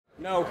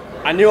No,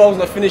 I knew I was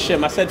going to finish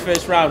him. I said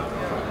first round.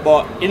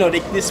 But, you know,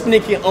 the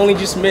spinning kick only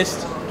just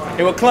missed.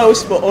 It was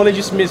close, but only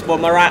just missed. But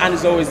my right hand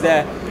is always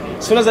there.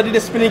 As soon as I did the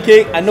spinning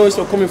kick, I know he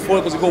was coming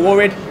forward because I got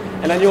worried.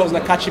 And I knew I was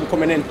going to catch him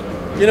coming in.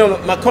 You know,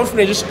 my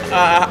confidence just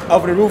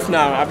over the roof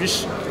now. I've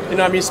just, you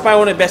know, I'm inspired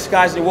one of the best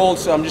guys in the world.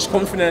 So I'm just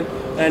confident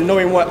and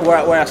knowing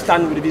where I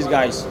stand with these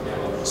guys.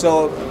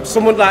 So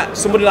somebody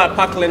like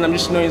Packlin, I'm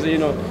just knowing that, you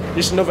know,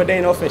 just another day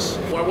in office.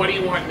 Well, what do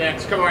you want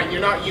next? Come on, you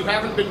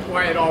haven't been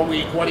quiet all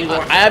week. What do you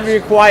want? I haven't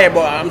been quiet,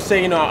 but I'm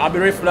saying, you know, I'll be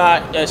ready for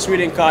that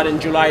Sweden card in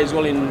July as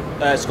well in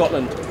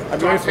Scotland. I'll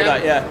be ready for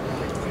that, yeah.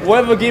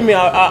 Whatever give me,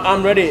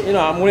 I'm ready. You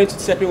know, I'm willing to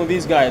step in with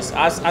these guys.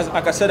 As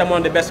like I said, I'm one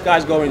of the best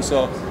guys going,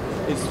 so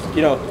it's,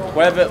 you know,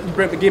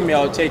 whatever give me,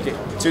 I'll take it.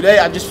 Today,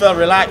 I just felt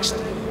relaxed,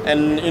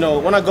 and you know,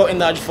 when I got in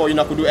there, I just thought, you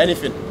know, I could do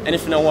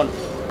anything I want.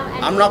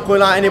 I'm not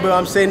calling out anybody.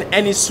 I'm saying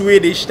any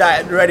Swedish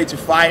that ready to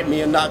fight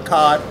me in that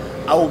card,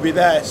 I will be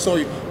there. So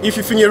if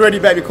you think you're ready,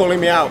 better be calling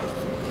me out.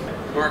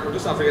 Mark, we're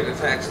just after getting a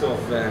text off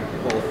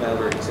Paul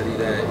Felder. He said he'd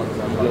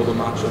love a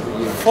match up with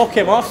you. Fuck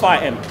him, I'll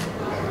fight him.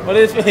 But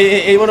if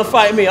he want to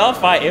fight me, I'll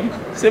fight him.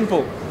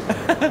 Simple.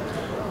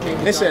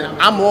 Listen,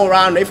 I'm all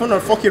round. If I'm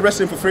not fucking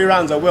wrestling for 3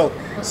 rounds, I will.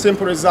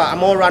 Simple as that.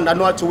 I'm all round. I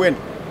know how to win.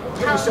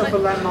 Get yourself a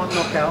landmark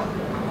knockout.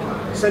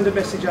 Send a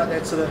message out there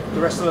to the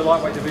rest of the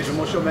lightweight division.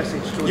 What's your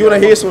message? You want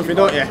to hear something,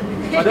 don't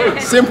you? I do.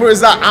 Simple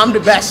as that. I'm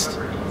the best.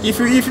 If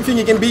you think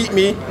you can beat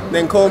me,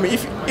 then call me.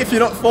 If you're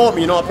not for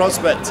me, you're not a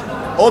prospect.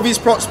 All these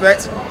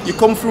prospects, you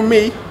come through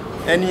me,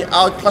 and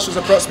I'll clash as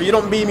a prospect. You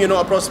don't beat me, you're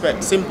not a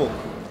prospect. Simple.